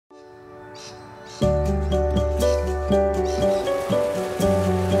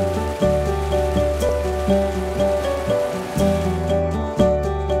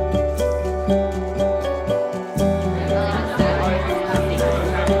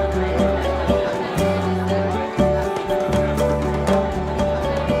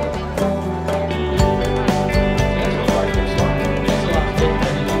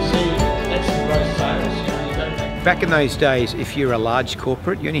Back in those days, if you're a large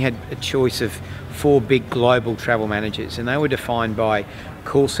corporate, you only had a choice of 4 big global travel managers, and they were defined by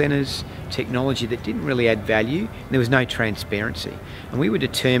call centres, technology that didn't really add value, and there was no transparency. And we were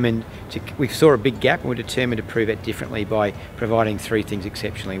determined we saw a big gap, and we were determined to prove it differently by providing 3 things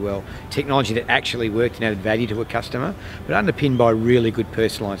exceptionally well. Technology that actually worked and added value to a customer, but underpinned by really good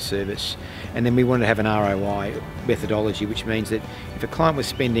personalised service. And then we wanted to have an ROI methodology, which means that if a client was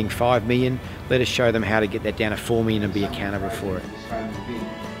spending 5 million, let us show them how to get that down to 4 million and be accountable for it.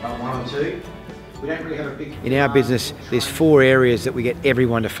 We don't really have a big... In our business, there's 4 areas that we get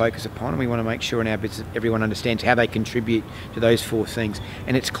everyone to focus upon, and we want to make sure in our business everyone understands how they contribute to those 4 things.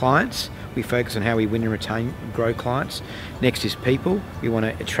 And it's clients. We focus on how we win and retain and grow clients. Next is people. We want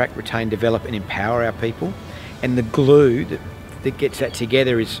to attract, retain, develop and empower our people. And the glue that gets that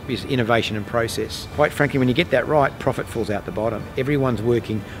together is innovation and process. Quite frankly, when you get that right, profit falls out the bottom. Everyone's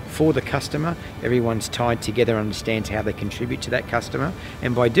working for the customer, everyone's tied together, understands how they contribute to that customer,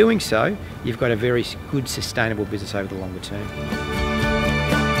 and by doing so, you've got a very good, sustainable business over the longer term.